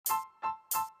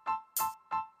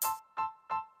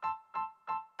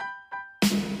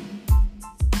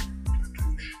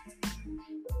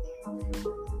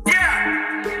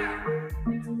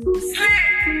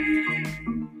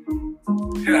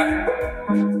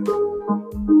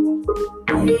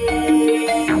Welcome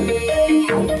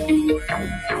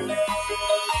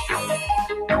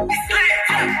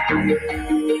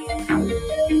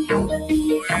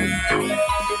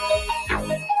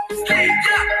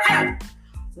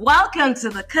to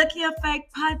the Cookie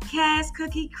Effect Podcast,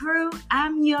 Cookie Crew.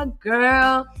 I'm your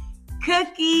girl,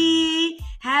 Cookie.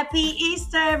 Happy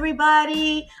Easter,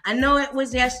 everybody. I know it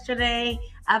was yesterday.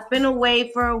 I've been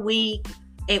away for a week.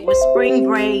 It was spring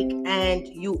break, and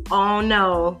you all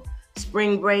know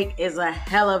spring break is a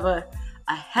hell of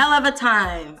a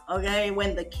time, okay?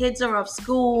 When the kids are off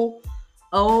school,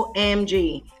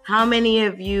 OMG. How many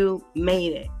of you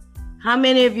made it? How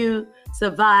many of you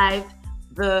survived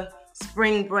the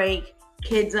spring break,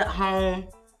 kids at home?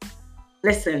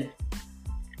 Listen,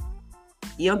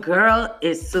 your girl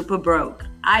is super broke.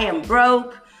 I am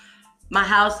broke. My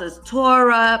house is tore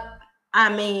up.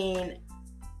 I mean,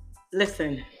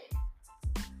 listen,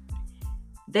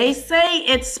 they say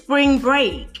it's spring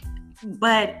break,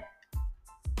 but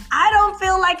I don't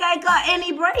feel like I got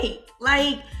any break.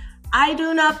 Like, I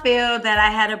do not feel that I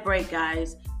had a break,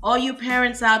 guys. All you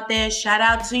parents out there, shout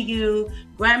out to you.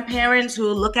 Grandparents who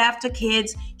look after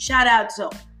kids, shout out to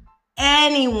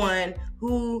anyone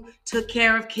who took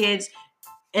care of kids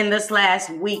in this last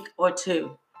week or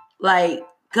two. Like,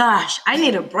 gosh, I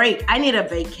need a break. I need a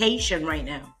vacation right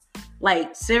now.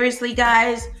 Like, seriously,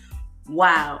 guys,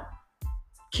 wow.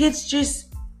 Kids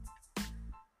just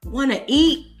want to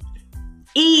eat,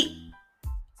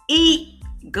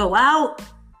 go out,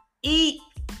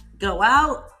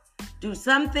 do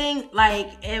something. Like,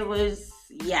 it was,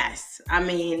 yes. I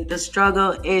mean, the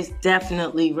struggle is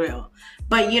definitely real.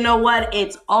 But you know what?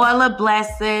 It's all a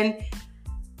blessing.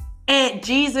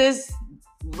 Jesus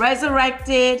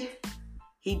resurrected.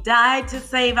 He died to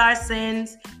save our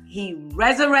sins. He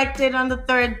resurrected on the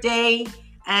third day,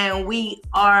 and we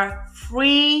are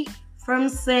free from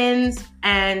sins,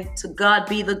 and to God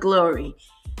be the glory.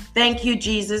 Thank you,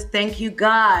 Jesus. Thank you,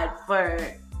 God, for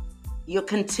your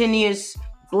continuous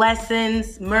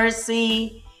blessings,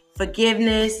 mercy,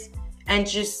 forgiveness, and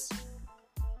just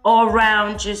all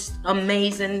around just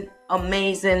amazing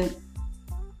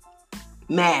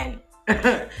man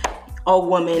or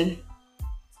woman,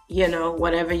 you know,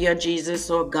 whatever your Jesus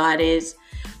or God is.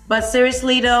 But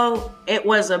seriously though, it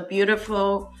was a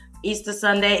beautiful Easter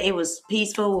Sunday. It was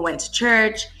peaceful. We went to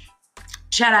church.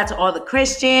 Shout out to all the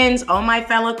Christians, all my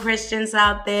fellow Christians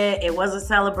out there. It was a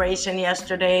celebration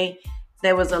yesterday.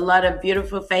 There was a lot of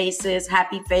beautiful faces,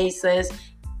 happy faces,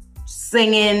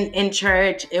 singing in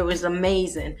church. It was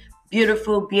amazing.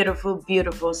 Beautiful, beautiful,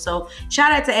 beautiful. So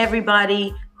shout out to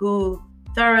everybody who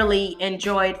thoroughly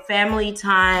enjoyed family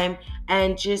time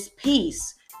and just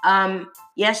peace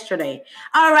yesterday.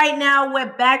 All right, now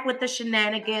we're back with the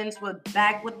shenanigans. We're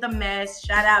back with the mess.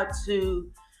 Shout out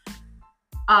to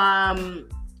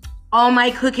all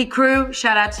my Cookie Crew.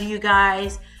 Shout out to you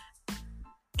guys.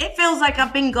 It feels like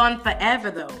I've been gone forever,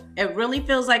 though. It really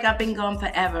feels like I've been gone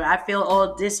forever. I feel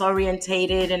all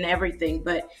disorientated and everything.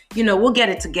 But, you know, we'll get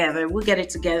it together.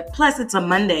 Plus, it's a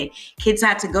Monday. Kids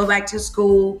had to go back to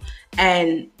school.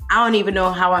 And I don't even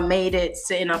know how I made it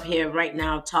sitting up here right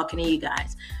now talking to you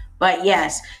guys. But,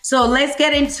 yes. So, let's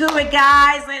get into it,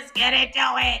 guys. Let's get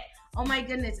into it. Oh, my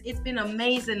goodness. It's been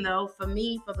amazing, though, for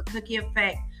me, for the Cookie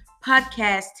Effect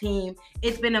podcast team.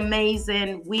 It's been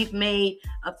amazing. We've made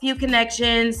a few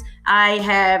connections. I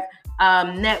have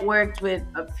networked with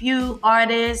a few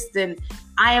artists, and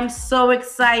I am so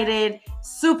excited,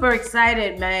 super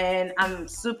excited, man. I'm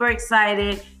super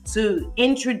excited to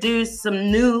introduce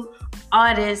some new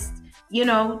artists, you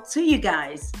know, to you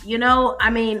guys. You know, I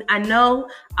mean, I know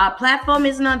our platform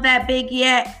is not that big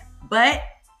yet, but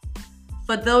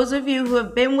for those of you who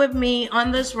have been with me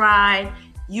on this ride,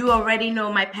 you already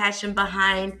know my passion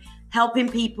behind helping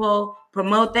people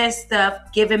promote their stuff,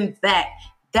 giving back.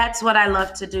 That's what I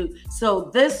love to do. So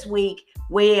this week,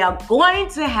 we are going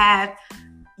to have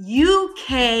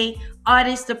UK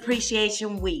Artist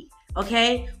Appreciation Week,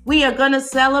 okay? We are going to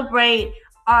celebrate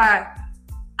our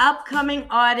upcoming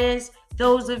artists,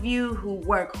 those of you who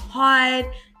work hard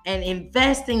and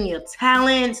invest in your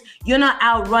talents. You're not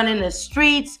out running the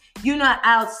streets. You're not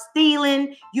out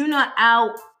stealing. You're not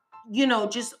out, you know,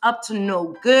 just up to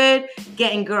no good,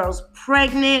 getting girls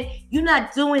pregnant. You're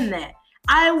not doing that.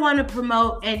 I want to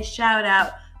promote and shout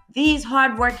out these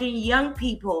hardworking young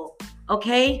people,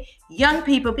 okay? Young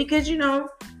people, because, you know,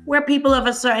 we're people of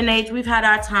a certain age. We've had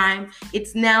our time.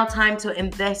 It's now time to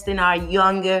invest in our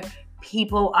younger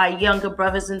people, our younger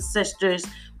brothers and sisters.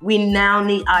 We now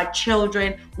need our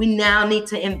children. We now need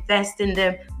to invest in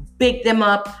them, big them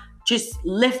up, just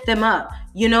lift them up,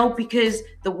 you know, because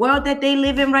the world that they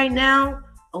live in right now,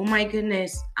 oh my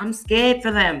goodness, I'm scared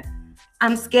for them.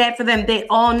 I'm scared for them. They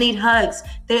all need hugs.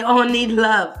 They all need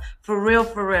love. For real,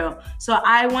 for real. So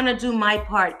I want to do my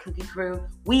part, Cookie Crew.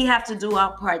 We have to do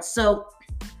our part. So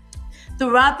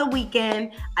throughout the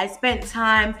weekend, I spent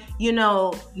time,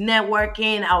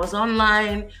 networking. I was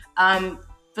online.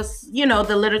 For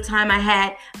the little time I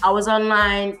had, I was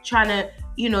online trying to,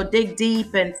 dig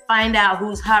deep and find out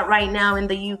who's hot right now in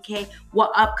the UK,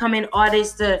 what upcoming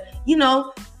artists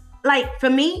like for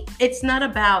me, it's not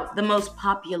about the most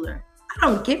popular. I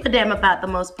don't give a damn about the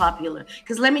most popular.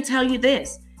 Because let me tell you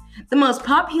this, the most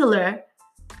popular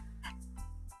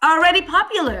are already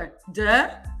popular. Duh.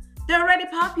 They're already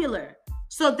popular.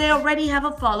 So they already have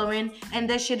a following and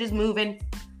their shit is moving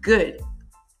good.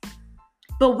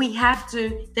 But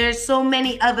there's so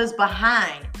many others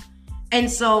behind. And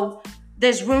so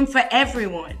there's room for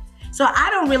everyone. So I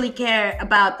don't really care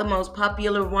about the most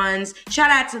popular ones. Shout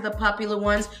out to the popular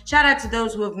ones. Shout out to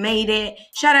those who have made it.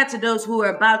 Shout out to those who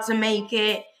are about to make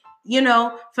it.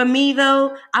 For me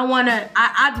though,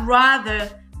 I'd rather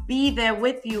be there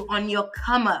with you on your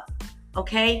come up.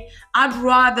 Okay? I'd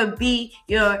rather be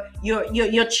your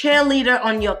cheerleader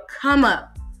on your come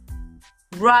up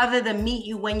rather than meet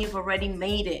you when you've already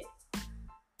made it.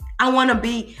 I want to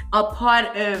be a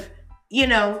part of,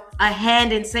 a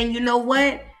hand in saying, you know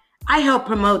what? I help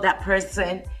promote that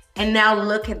person and now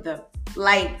look at them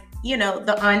like,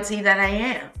 the auntie that I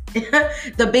am,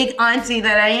 the big auntie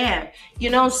that I am,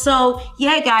 so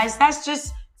yeah, guys, that's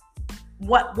just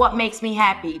what makes me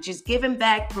happy. Just giving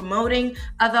back, promoting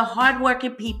other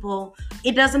hardworking people.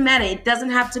 It doesn't matter. It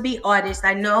doesn't have to be artists.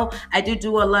 I know I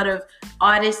do a lot of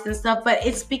artists and stuff, but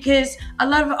it's because a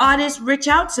lot of artists reach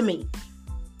out to me.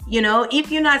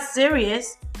 If you're not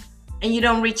serious and you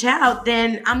don't reach out,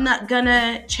 then I'm not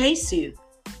gonna chase you.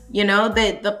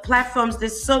 The platforms,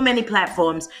 there's so many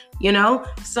platforms,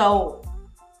 so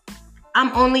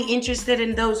I'm only interested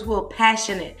in those who are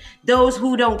passionate, those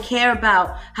who don't care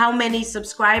about how many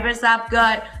subscribers I've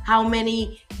got, how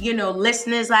many,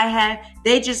 listeners I have.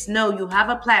 They just know you have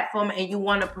a platform and you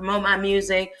want to promote my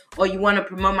music or you want to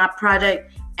promote my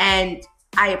product, and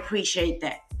I appreciate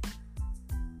that.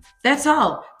 That's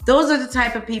all. Those are the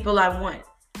type of people I want.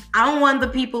 I don't want the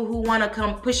people who want to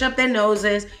come push up their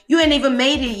noses. You ain't even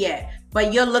made it yet,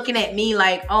 but you're looking at me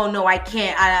like, oh no, I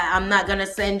can't. I'm not going to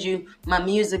send you my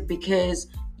music because,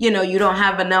 you don't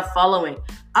have enough following.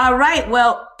 All right,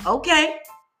 well, okay.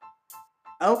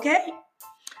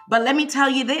 But let me tell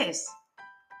you this.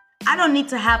 I don't need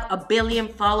to have 1 billion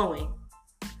following.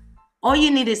 All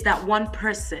you need is that one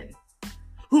person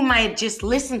who might just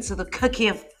listen to the Cookie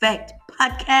Effect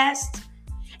podcast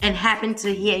and happen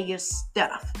to hear your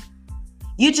stuff.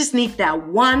 You just need that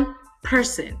one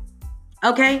person,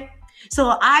 okay?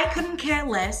 So I couldn't care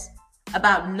less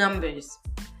about numbers.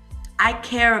 I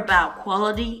care about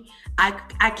quality.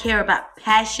 I care about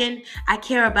passion. I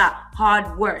care about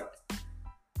hard work.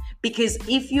 Because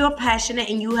if you're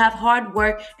passionate and you have hard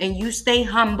work and you stay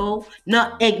humble,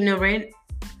 not ignorant,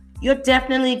 you're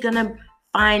definitely gonna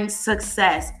find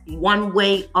success one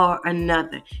way or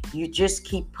another. You just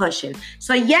keep pushing.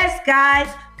 So yes,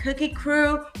 guys, Cookie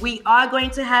Crew, we are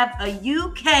going to have a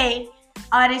UK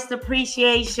Artist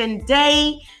Appreciation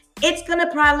Day. It's gonna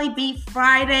probably be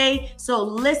Friday, so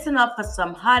listen up for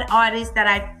some hot artists that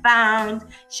I found.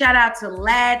 Shout out to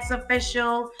Lads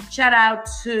Official. Shout out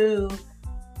to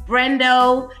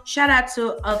Brendo. Shout out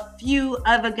to a few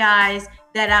other guys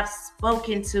that I've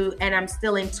spoken to and I'm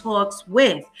still in talks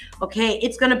with. Okay,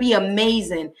 it's gonna be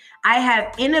amazing. I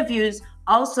have interviews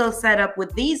also set up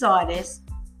with these artists,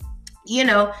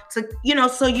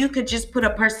 so you could just put a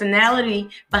personality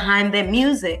behind their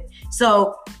music.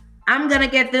 So I'm gonna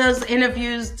get those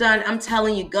interviews done. I'm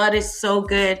telling you, God is so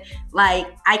good. Like,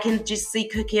 I can just see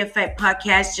Cookie Effect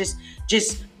Podcast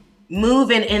just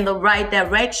moving in the right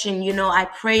direction. I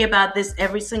pray about this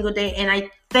every single day, and I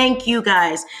thank you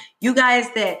guys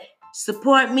that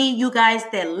support me, you guys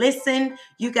that listen,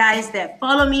 you guys that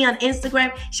follow me on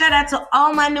Instagram. Shout out to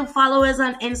all my new followers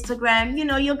on Instagram.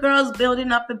 Your girl's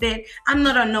building up a bit. I'm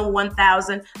not on no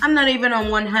 1,000. I'm not even on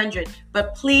 100.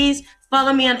 But please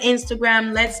follow me on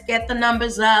Instagram. Let's get the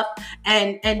numbers up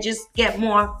and just get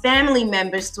more family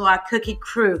members to our Cookie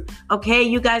Crew. Okay,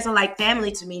 you guys are like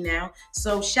family to me now.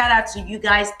 So shout out to you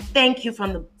guys. Thank you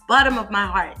from the bottom of my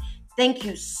heart. Thank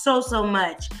you so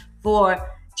much for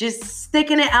just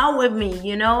sticking it out with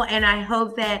me, and I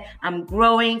hope that I'm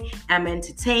growing, I'm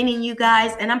entertaining you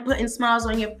guys, and I'm putting smiles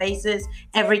on your faces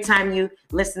every time you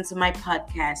listen to my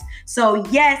podcast. So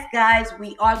yes, guys,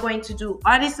 we are going to do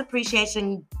Artist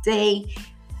Appreciation Day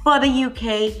for the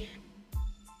UK.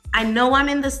 I know I'm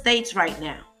in the States right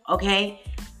now, okay?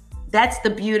 That's the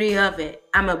beauty of it.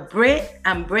 I'm a Brit,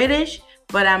 I'm British,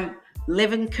 but I'm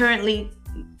currently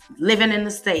living in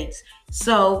the States.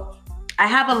 So I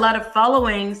have a lot of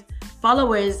followers,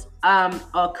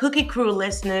 or Cookie Crew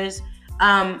listeners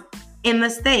in the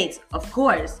States, of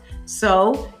course.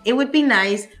 So it would be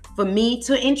nice for me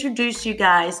to introduce you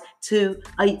guys to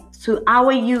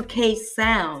our UK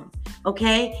sound.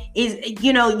 Okay,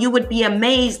 you would be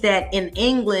amazed that in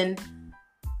England,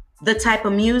 the type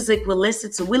of music we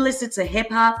listen to. We listen to hip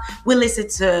hop. We listen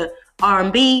to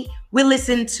R&B.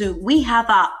 We have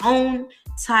our own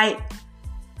type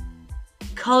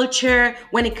culture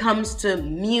when it comes to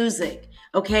music.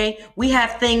 Okay, we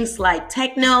have things like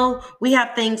techno. We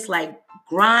have things like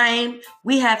grime.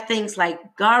 We have things like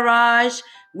garage.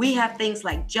 We have things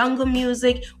like jungle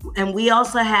music, and we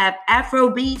also have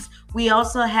Afro beats. We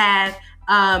also have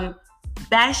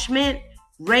bashment,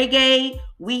 reggae.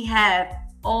 We have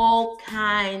all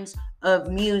kinds of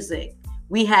music.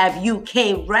 We have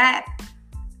UK rap.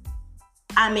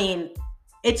 I mean,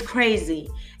 it's crazy.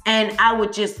 And I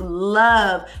would just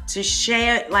love to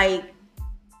share like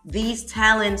these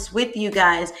talents with you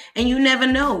guys. And you never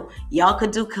know, y'all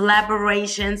could do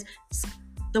collaborations.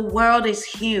 The world is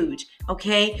huge,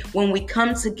 okay? When we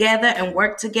come together and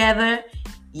work together,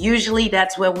 usually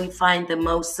that's where we find the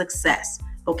most success,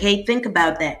 okay? Think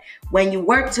about that. When you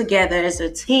work together as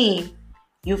a team,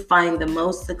 you find the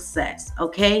most success,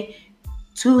 okay?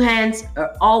 2 hands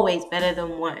are always better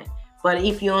than one. But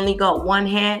if you only got 1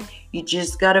 hand, you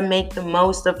just got to make the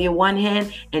most of your 1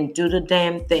 hand and do the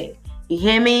damn thing. You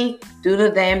hear me? Do the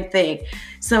damn thing.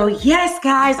 So yes,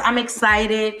 guys, I'm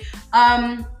excited.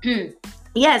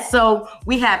 Yes, so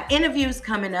we have interviews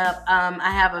coming up.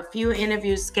 I have a few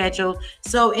interviews scheduled.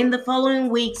 So in the following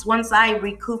weeks, once I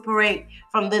recuperate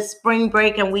from this spring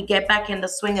break and we get back in the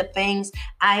swing of things,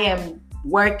 I am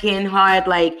working hard,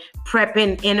 like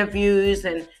prepping interviews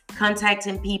and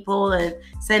contacting people and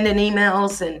sending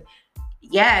emails. And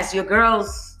yes, your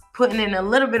girl's putting in a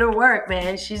little bit of work,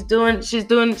 man. She's doing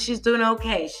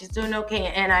okay. She's doing okay.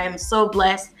 And I am so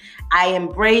blessed. I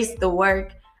embrace the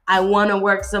work. I want to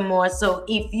work some more. So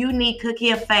if you need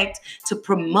Cookie Effect to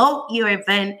promote your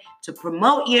event, to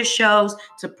promote your shows,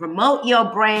 to promote your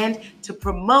brand, to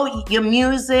promote your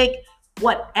music,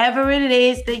 whatever it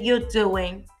is that you're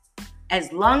doing,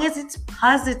 as long as it's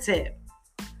positive,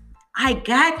 I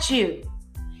got you.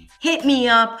 Hit me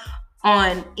up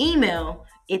on email.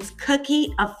 It's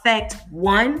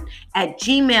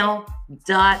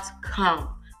cookieeffect1@gmail.com.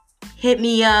 Hit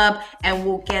me up and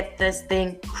we'll get this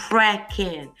thing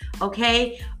cracking,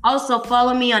 okay? Also,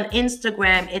 follow me on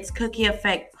Instagram. It's Cookie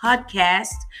Effect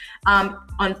Podcast. On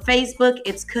Facebook,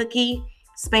 it's Cookie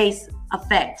Space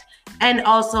Effect. And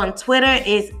also on Twitter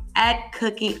is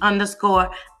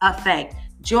 @cookie_effect.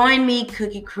 Join me,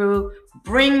 Cookie Crew.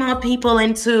 Bring more people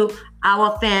into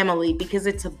our family because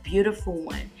it's a beautiful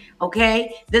one,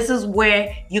 okay? This is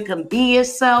where you can be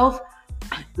yourself.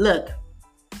 Look,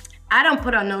 I don't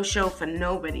put on no show for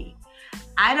nobody.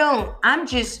 I'm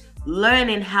just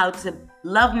learning how to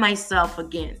love myself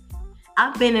again.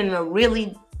 I've been in a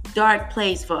really dark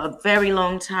place for a very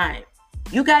long time.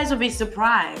 You guys will be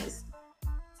surprised.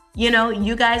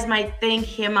 You guys might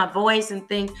hear my voice and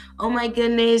think, oh my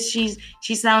goodness, she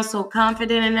sounds so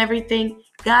confident and everything.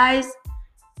 Guys,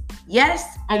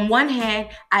 yes, on one hand,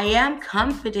 I am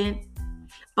confident,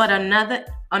 but on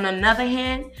another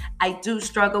hand, I do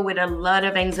struggle with a lot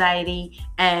of anxiety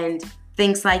and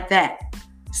things like that.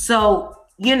 So,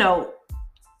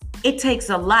 it takes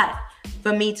a lot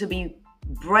for me to be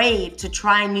brave to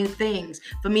try new things,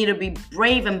 for me to be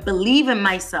brave and believe in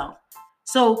myself.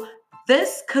 So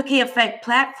this Cookie Effect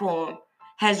platform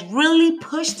has really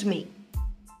pushed me.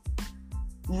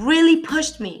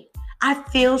 I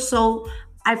feel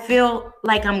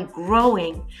like I'm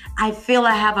growing. I feel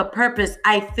I have a purpose.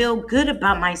 I feel good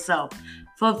about myself.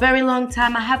 For a very long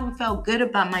time, I haven't felt good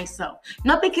about myself.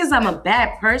 Not because I'm a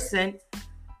bad person.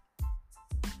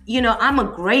 I'm a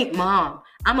great mom.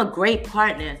 I'm a great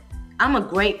partner. I'm a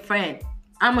great friend.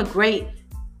 I'm a great,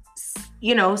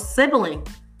 sibling.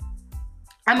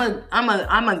 I'm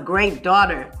a great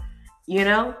daughter.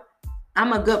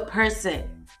 I'm a good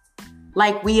person.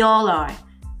 Like we all are,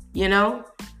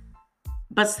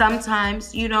 But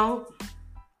sometimes,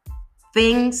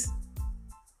 things,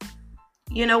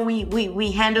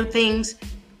 we handle things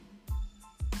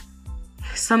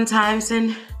sometimes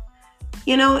in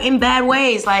bad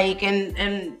ways, like,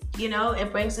 and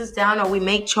it brings us down, or we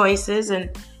make choices and,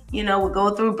 we go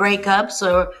through breakups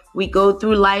or we go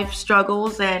through life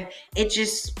struggles and it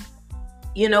just,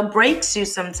 breaks you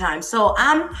sometimes. So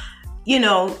I'm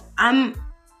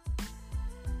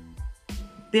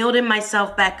building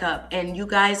myself back up, and you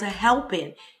guys are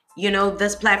helping.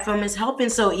 This platform is helping.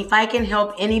 So if I can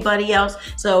help anybody else,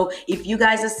 so if you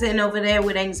guys are sitting over there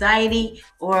with anxiety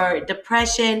or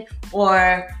depression,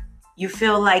 or you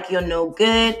feel like you're no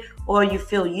good, or you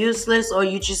feel useless, or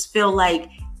you just feel like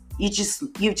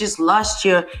you've just lost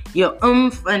your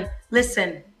oomph, and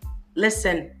listen,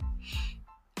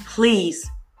 please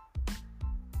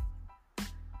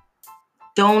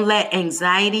don't let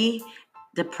anxiety,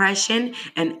 depression,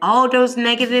 and all those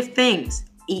negative things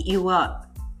eat you up.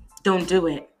 Don't do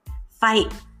it.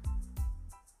 Fight.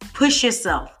 Push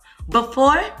yourself.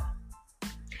 Before,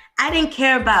 I didn't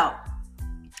care about,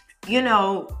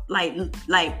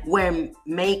 like wearing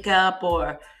makeup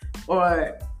or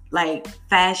like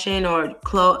fashion or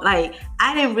clothes. Like,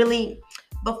 I didn't really,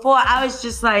 before I was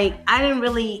just like, I didn't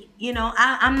really,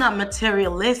 I'm not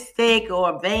materialistic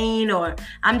or vain, or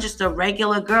I'm just a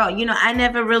regular girl. I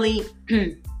never really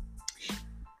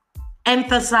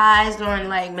emphasized on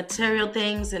like material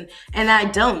things, and I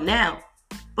don't now.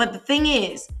 But the thing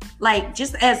is, like,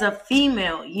 just as a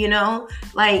female,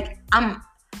 like I'm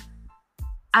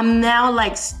now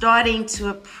like starting to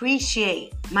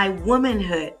appreciate my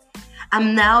womanhood.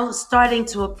 I'm now starting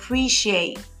to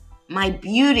appreciate my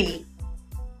beauty.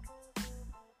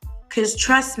 Because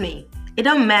trust me, it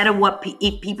don't matter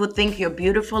if people think you're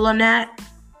beautiful or not.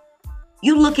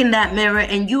 You look in that mirror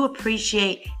and you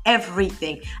appreciate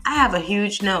everything. I have a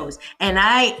huge nose and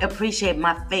I appreciate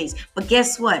my face. But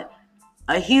guess what?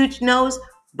 A huge nose,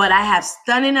 but I have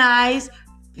stunning eyes,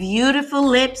 beautiful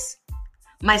lips.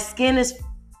 My skin is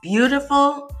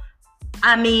beautiful.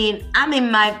 I mean, I'm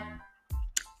in my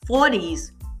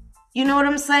 40s. You know what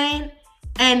I'm saying?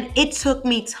 And it took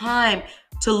me time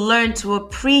to learn to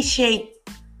appreciate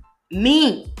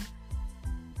me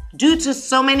due to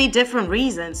so many different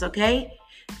reasons, okay?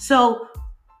 So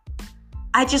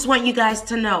I just want you guys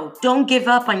to know, don't give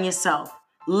up on yourself.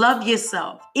 Love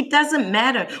yourself. It doesn't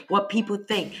matter what people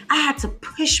think. I had to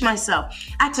push myself.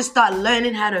 I had to start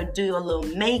learning how to do a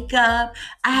little makeup.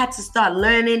 I had to start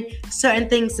learning certain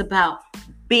things about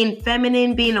being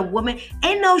feminine, being a woman.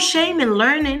 Ain't no shame in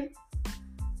learning.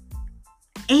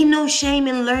 Ain't no shame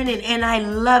in learning, and I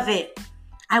love it.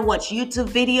 I watch YouTube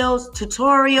videos,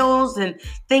 tutorials, and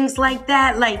things like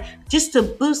that, like just to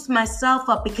boost myself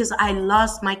up, because I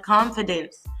lost my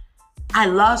confidence. I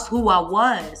lost who I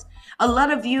was. A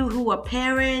lot of you who are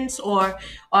parents or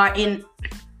are in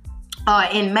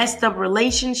messed up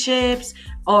relationships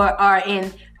or are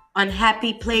in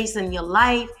unhappy place in your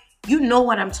life, you know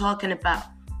what I'm talking about.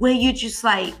 Where you just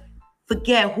like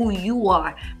forget who you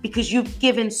are because you've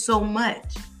given so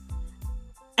much.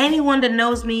 Anyone that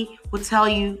knows me will tell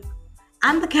you,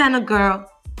 I'm the kind of girl,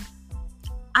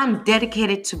 I'm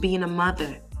dedicated to being a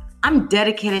mother. I'm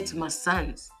dedicated to my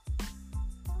sons.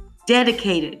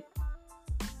 Dedicated.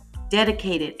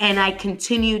 And I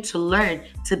continue to learn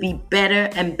to be better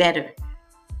and better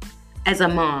as a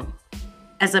mom,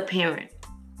 as a parent.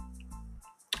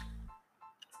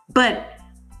 But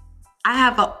I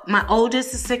have my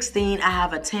oldest is 16. I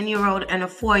have a 10-year-old and a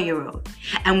 4-year-old.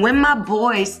 And when my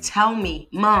boys tell me,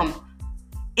 Mom,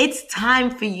 it's time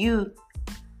for you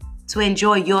to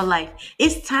enjoy your life.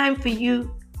 It's time for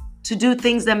you to do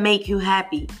things that make you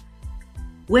happy.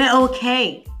 We're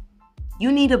okay.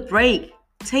 You need a break.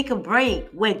 Take a break.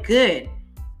 We're good.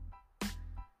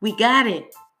 We got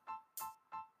it.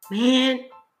 Man,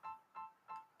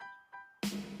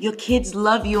 your kids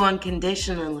love you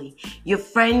unconditionally. Your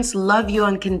friends love you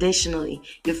unconditionally.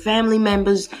 Your family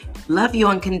members love you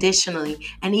unconditionally.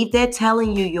 And if they're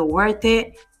telling you you're worth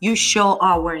it, you sure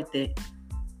are worth it.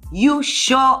 You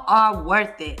sure are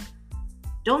worth it.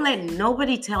 Don't let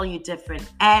nobody tell you different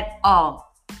at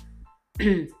all.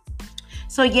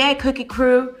 So yeah, Cookie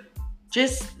Crew,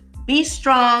 just be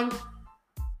strong,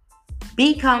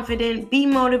 be confident, be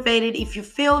motivated. If you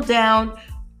feel down,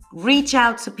 reach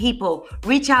out to people.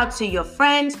 Reach out to your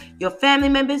friends, your family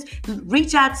members.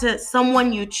 Reach out to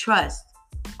someone you trust.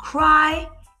 Cry.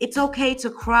 It's okay to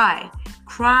cry.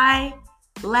 Cry,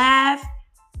 laugh,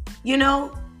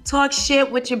 talk shit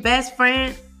with your best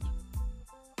friend.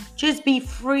 Just be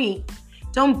free.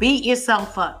 Don't beat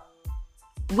yourself up.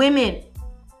 Women,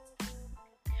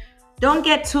 don't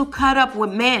get too caught up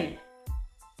with men.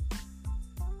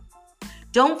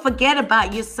 Don't forget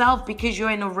about yourself because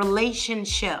you're in a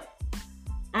relationship.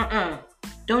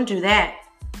 Don't do that.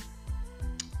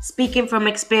 Speaking from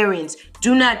experience,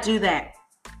 do not do that.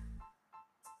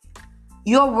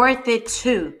 You're worth it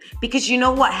too. Because you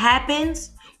know what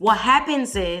happens? What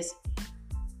happens is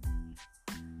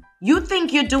You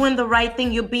think you're doing the right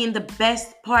thing, you're being the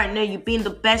best partner, you're being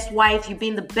the best wife, you're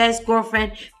being the best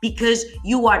girlfriend because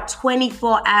you are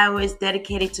 24 hours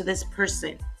dedicated to this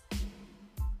person.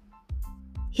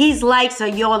 His likes are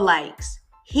your likes.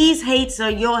 His hates are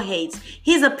your hates.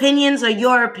 His opinions are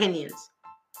your opinions.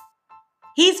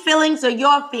 His feelings are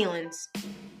your feelings.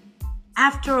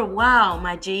 After a while,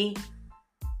 my G,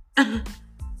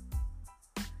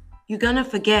 you're gonna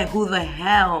forget who the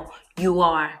hell you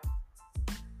are.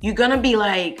 You're gonna be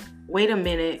like, wait a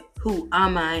minute, who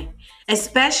am I?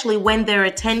 Especially when their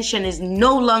attention is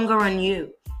no longer on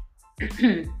you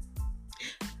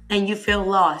and you feel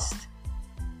lost.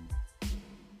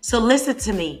 So listen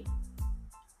to me.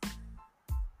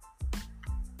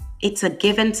 It's a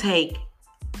give and take,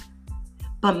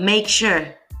 but make sure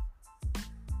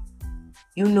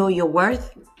you know your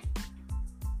worth,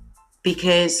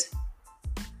 because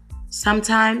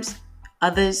sometimes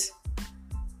others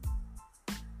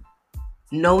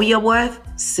know your worth,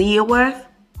 see your worth,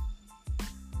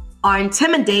 are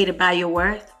intimidated by your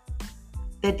worth,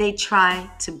 that they try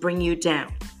to bring you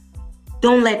down.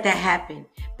 Don't let that happen.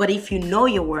 But if you know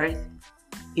your worth,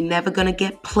 you're never gonna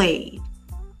get played.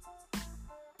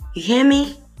 You hear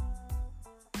me?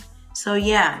 So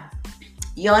yeah,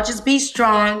 y'all just be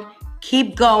strong,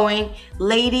 keep going.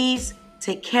 Ladies,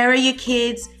 take care of your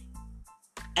kids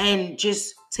and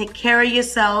just take care of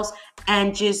yourselves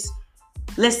and just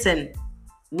listen.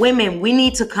 Women, we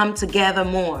need to come together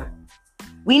more.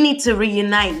 We need to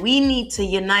reunite. We need to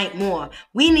unite more.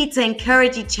 We need to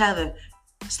encourage each other.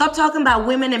 Stop talking about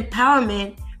women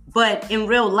empowerment, but in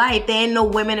real life, there ain't no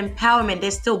women empowerment.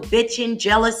 There's still bitching,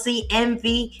 jealousy,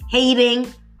 envy, hating,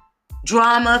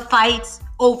 drama, fights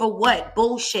over what?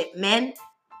 Bullshit, men.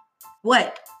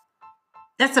 What?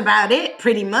 That's about it,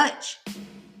 pretty much.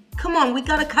 Come on, we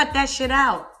gotta cut that shit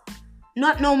out.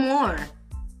 Not no more.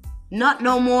 Not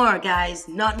no more, guys.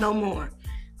 Not no more.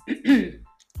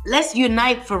 Let's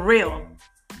unite for real.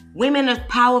 Women are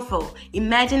powerful.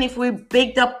 Imagine if we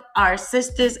bigged up our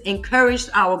sisters, encouraged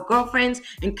our girlfriends,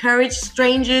 encouraged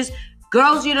strangers,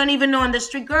 girls you don't even know on the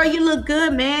street. Girl, you look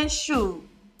good, man. Shoot.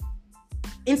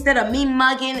 Instead of me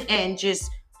mugging and just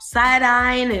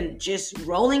side-eyeing and just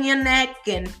rolling your neck,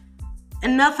 and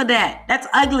enough of that. That's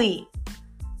ugly.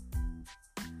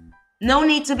 No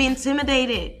need to be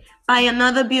intimidated by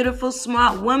another beautiful,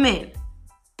 smart woman.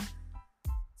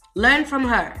 Learn from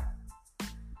her.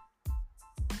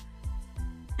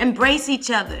 Embrace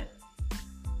each other.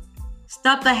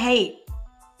 Stop the hate.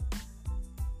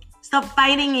 Stop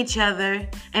fighting each other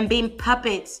and being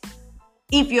puppets.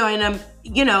 If you're in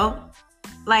a,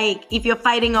 like if you're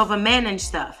fighting over men and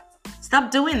stuff.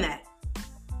 Stop doing that.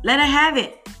 Let her have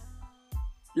it.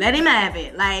 Let him have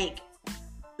it. Like,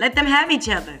 let them have each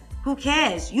other. Who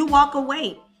cares? You walk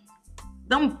away.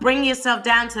 Don't bring yourself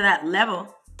down to that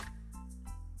level.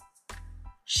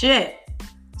 Shit.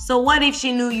 So what if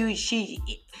she knew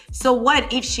So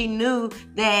what if she knew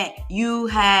that he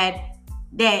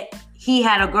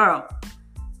had a girl?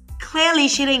 Clearly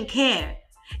she didn't care.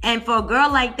 And for a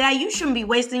girl like that, you shouldn't be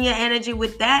wasting your energy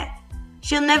with that.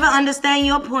 She'll never understand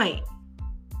your point.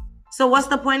 So what's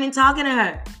the point in talking to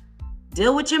her?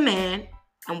 Deal with your man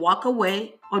and walk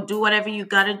away, or do whatever you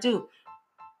gotta do.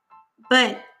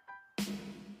 But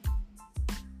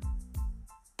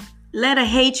let a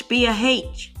H be a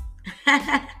H.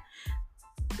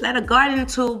 Let a garden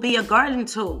tool be a garden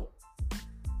tool.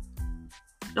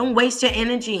 Don't waste your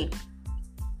energy.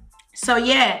 So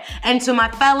yeah, and to my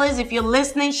fellas, if you're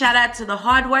listening, shout out to the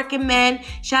hardworking men.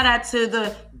 Shout out to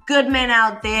the good men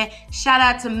out there. Shout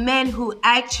out to men who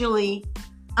actually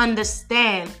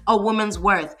understand a woman's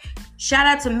worth. Shout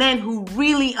out to men who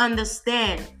really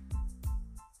understand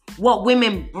what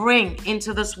women bring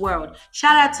into this world.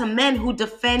 Shout out to men who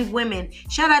defend women.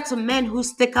 Shout out to men who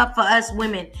stick up for us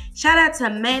women. Shout out to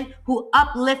men who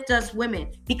uplift us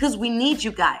women, because we need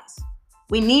you guys.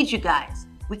 We need you guys.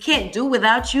 We can't do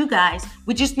without you guys.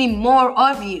 We just need more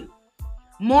of you.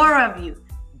 More of you.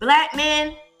 Black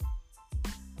men,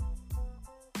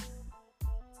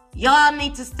 y'all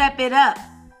need to step it up.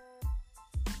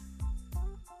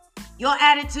 Your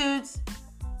attitudes,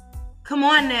 come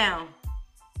on now.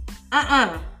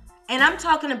 And I'm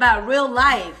talking about real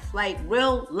life, like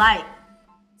real life.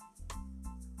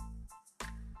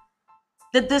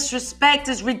 The disrespect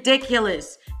is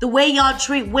ridiculous. The way y'all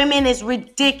treat women is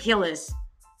ridiculous.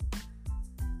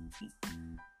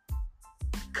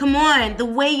 Come on, the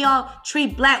way y'all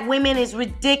treat black women is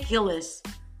ridiculous.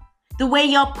 The way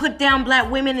y'all put down black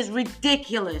women is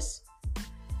ridiculous.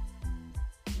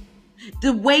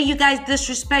 The way you guys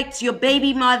disrespect your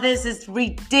baby mothers is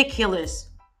ridiculous.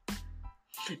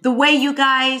 The way you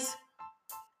guys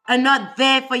are not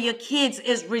there for your kids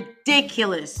is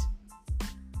ridiculous.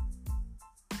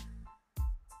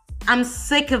 I'm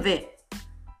sick of it.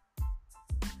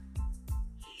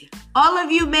 All of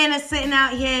you men are sitting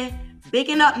out here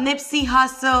bigging up Nipsey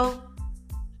Hussle.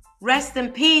 Rest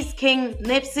in peace, King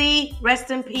Nipsey.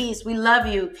 Rest in peace. We love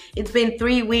you. It's been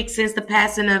 3 weeks since the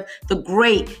passing of the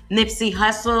great Nipsey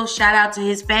Hussle. Shout out to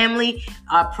his family.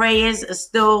 Our prayers are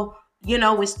still,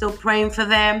 we're still praying for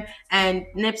them. And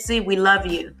Nipsey, we love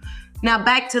you. Now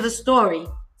back to the story.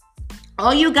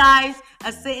 All you guys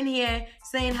are sitting here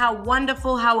saying how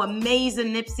wonderful, how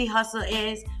amazing Nipsey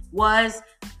Hussle was,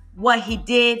 what he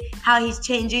did, how he's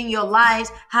changing your lives,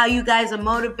 how you guys are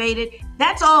motivated.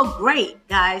 That's all great,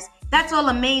 guys. That's all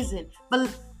amazing.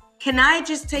 But can I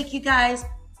just take you guys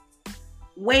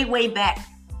way, way back?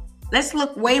 Let's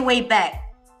look way, way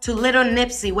back to little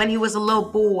Nipsey when he was a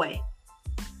little boy.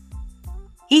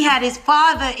 He had his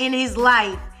father in his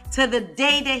life to the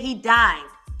day that he died.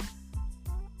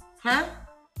 Huh?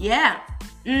 Yeah.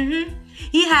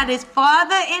 He had his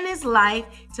father in his life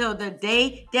till the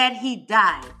day that he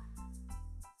died.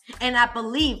 And I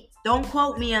believe, don't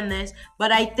quote me on this,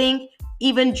 but I think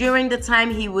even during the time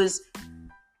he was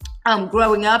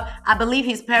growing up, I believe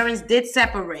his parents did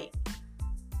separate.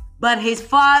 But his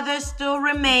father still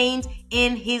remained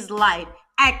in his life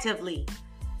actively.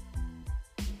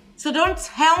 So don't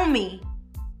tell me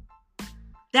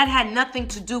that had nothing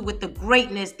to do with the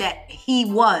greatness that he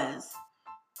was.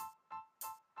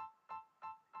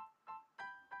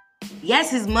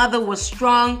 Yes, his mother was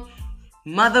strong.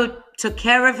 Mother took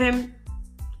care of him.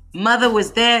 Mother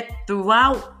was there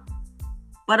throughout.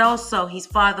 But also his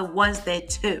father was there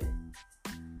too.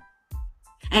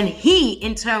 And he,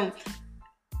 in turn,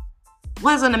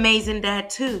 was an amazing dad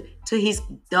too. To his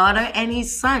daughter and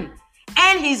his son.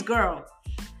 And his girl.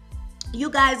 You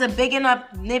guys are bigging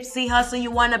up Nipsey Hussle.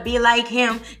 You want to be like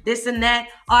him. This and that.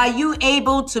 Are you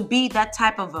able to be that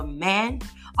type of a man?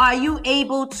 Are you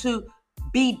able to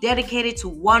be dedicated to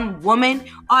one woman?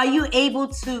 Are you able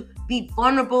to be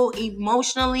vulnerable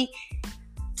emotionally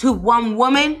to one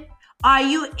woman? Are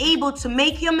you able to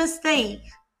make your mistake,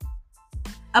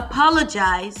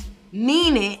 apologize,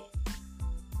 mean it,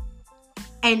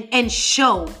 and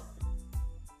show?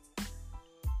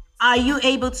 Are you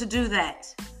able to do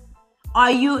that? Are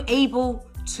you able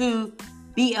to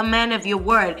be a man of your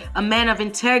word, a man of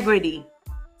integrity?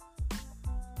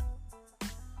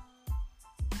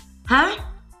 Huh?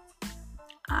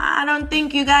 I don't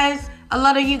think a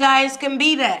lot of you guys can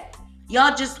be that.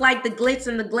 Y'all just like the glitz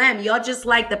and the glam. Y'all just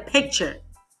like the picture.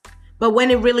 But when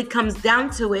it really comes down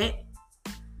to it,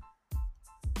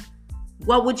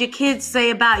 what would your kids say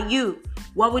about you?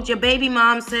 What would your baby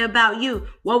mom say about you?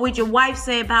 What would your wife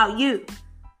say about you?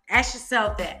 Ask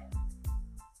yourself that.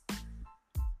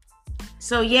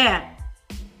 So yeah,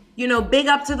 big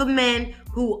up to the men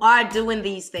who are doing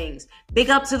these things. Big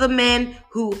up to the men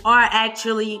who are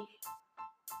actually,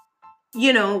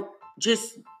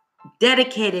 just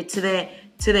dedicated to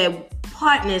their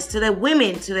partners, to their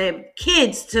women, to their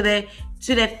kids, to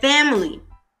their family.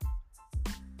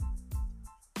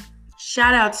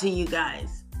 Shout out to you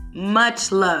guys.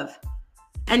 Much love.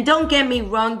 And don't get me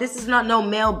wrong, this is not no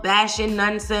male bashing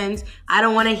nonsense. I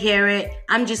don't want to hear it.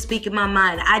 I'm just speaking my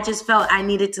mind. I just felt I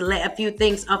needed to let a few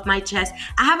things off my chest.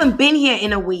 I haven't been here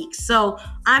in a week, so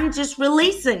I'm just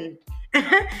releasing.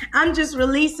 I'm just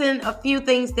releasing a few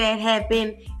things that have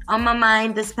been on my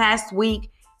mind this past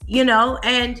week,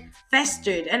 and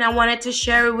festered. And I wanted to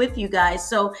share it with you guys.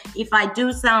 So if I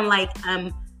do sound like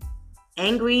I'm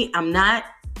angry, I'm not.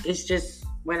 It's just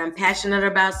when I'm passionate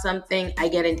about something, I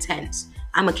get intense.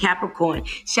 I'm a Capricorn.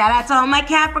 Shout out to all my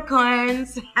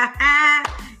Capricorns.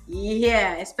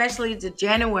 Yeah, especially the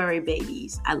January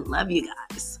babies. I love you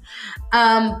guys.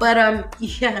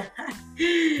 Yeah.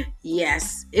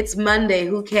 Yes, it's Monday.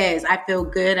 Who cares? I feel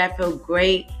good. I feel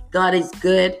great. God is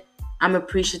good. I'm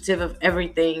appreciative of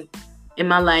everything in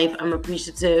my life. I'm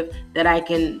appreciative that I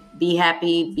can be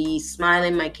happy, be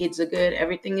smiling. My kids are good.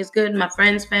 Everything is good. My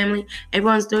friends, family,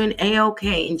 everyone's doing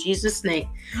A-okay in Jesus' name.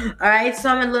 All right, so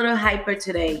I'm a little hyper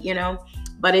today,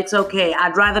 but it's okay.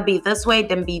 I'd rather be this way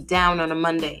than be down on a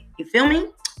Monday. You feel me?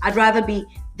 I'd rather be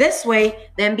this way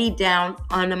than be down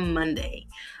on a Monday.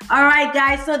 All right,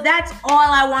 guys, so that's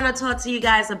all I want to talk to you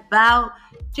guys about.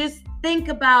 Just think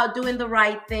about doing the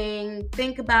right thing.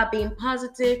 Think about being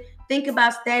positive. Think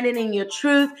about standing in your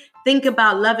truth. Think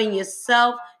about loving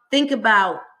yourself. Think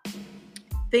about,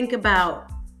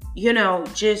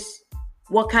 just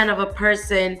what kind of a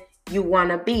person you want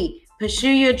to be. Pursue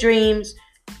your dreams.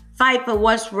 Fight for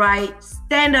what's right.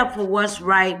 Stand up for what's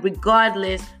right,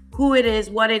 regardless who it is,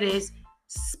 what it is.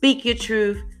 Speak your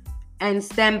truth and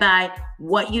stand by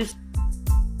what you.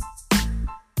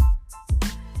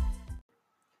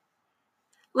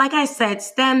 Like I said,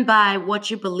 stand by what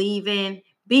you believe in,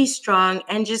 be strong,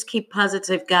 and just keep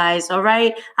positive, guys. All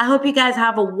right. I hope you guys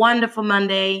have a wonderful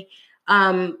Monday.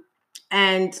 And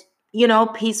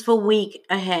peaceful week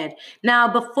ahead.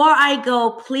 Now, before I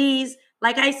go, please,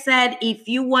 like I said, if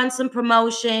you want some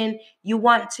promotion, you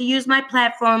want to use my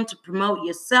platform to promote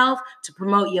yourself, to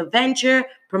promote your venture,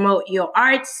 promote your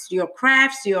arts, your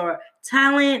crafts, your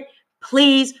talent,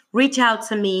 please reach out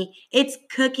to me. It's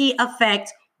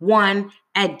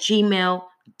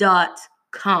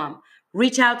cookieeffect1@gmail.com.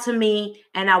 Reach out to me,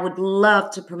 and I would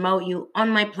love to promote you on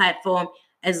my platform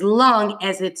as long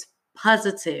as it's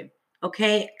positive.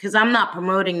 Okay, because I'm not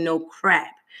promoting no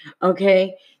crap.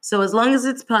 Okay, so as long as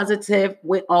it's positive,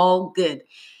 we're all good.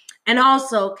 And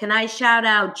also, can I shout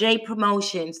out J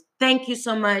Promotions? Thank you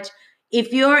so much.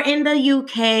 If you're in the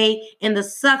UK, in the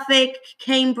Suffolk,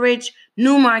 Cambridge,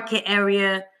 Newmarket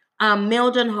area,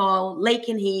 Mildenhall,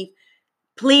 Lakenheath,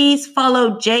 please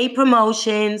follow J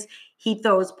Promotions. He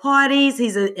throws parties.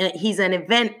 He's an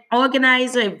event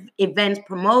organizer, event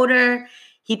promoter.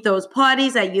 He throws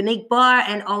parties at Unique Bar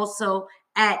and also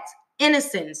at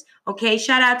Innocence. Okay,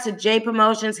 shout out to J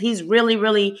Promotions. He's really,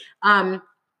 really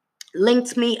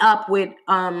linked me up with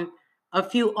a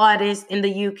few artists in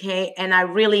the UK, and I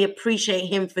really appreciate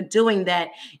him for doing that.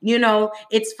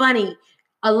 It's funny.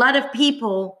 A lot of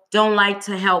people don't like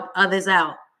to help others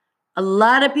out. A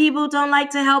lot of people don't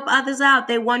like to help others out.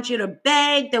 They want you to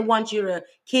beg. They want you to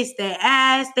kiss their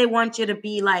ass. They want you to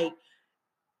be like,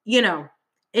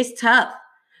 it's tough.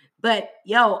 But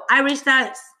I reached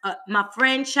out, my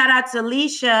friend, shout out to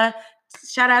Alicia.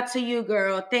 Shout out to you,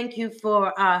 girl. Thank you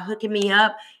for hooking me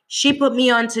up. She put me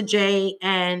on to Jay,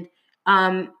 and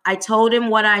I told him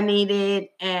what I needed,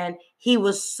 and he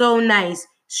was so nice.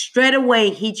 Straight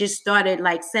away, he just started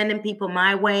like sending people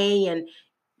my way, and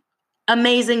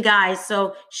amazing guy.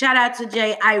 So shout out to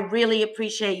Jay. I really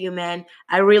appreciate you, man.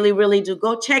 I really, really do.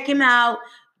 Go check him out.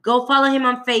 Go follow him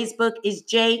on Facebook. It's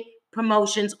J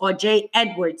Promotions or J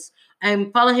Edwards.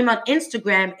 And follow him on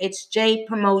Instagram. It's J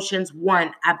Promotions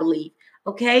 1, I believe.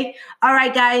 Okay. All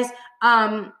right, guys.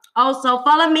 Also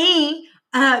follow me,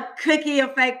 Cookie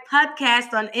Effect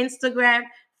Podcast on Instagram.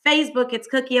 Facebook, it's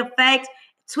Cookie Effect.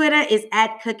 Twitter is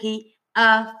 @Cookie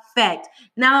Effect.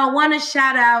 Now I want to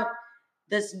shout out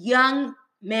this young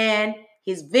man.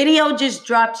 His video just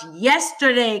dropped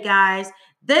yesterday, guys.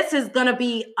 This is going to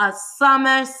be a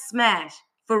summer smash.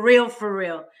 For real, for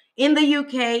real. In the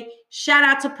UK, shout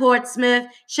out to Portsmouth.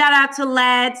 Shout out to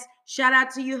Lads. Shout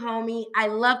out to you, homie. I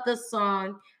love the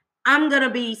song. I'm going to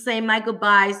be saying my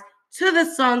goodbyes to the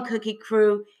song, Cookie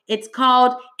Crew. It's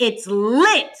called It's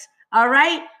Lit. All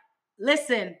right?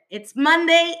 Listen, it's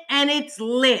Monday and it's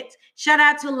lit. Shout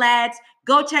out to Lads.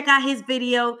 Go check out his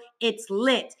video. It's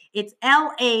lit. It's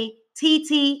LATTZ.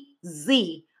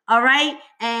 All right?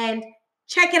 And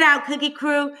check it out, Cookie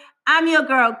Crew. I'm your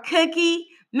girl, Cookie,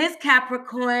 Miss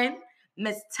Capricorn.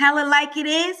 Miss Tell It Like It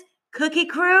Is. Cookie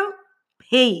Crew,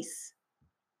 peace.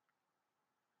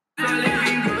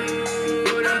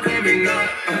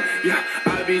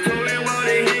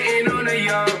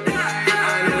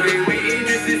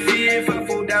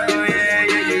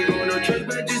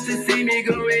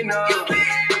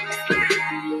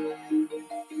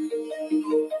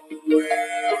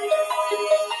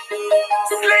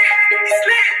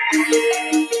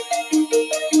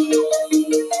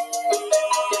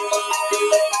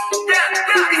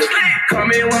 Call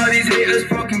me while these haters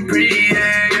fucking pretty,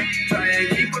 yeah. Try and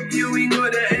keep up, you ain't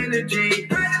got the energy.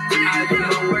 I do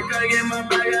my work, I get my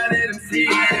bag, I let them see,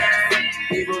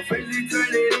 yeah. Evil friends, they turn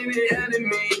it into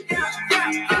enemy. I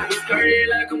started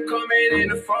like I'm coming in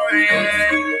the foreign,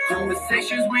 yeah.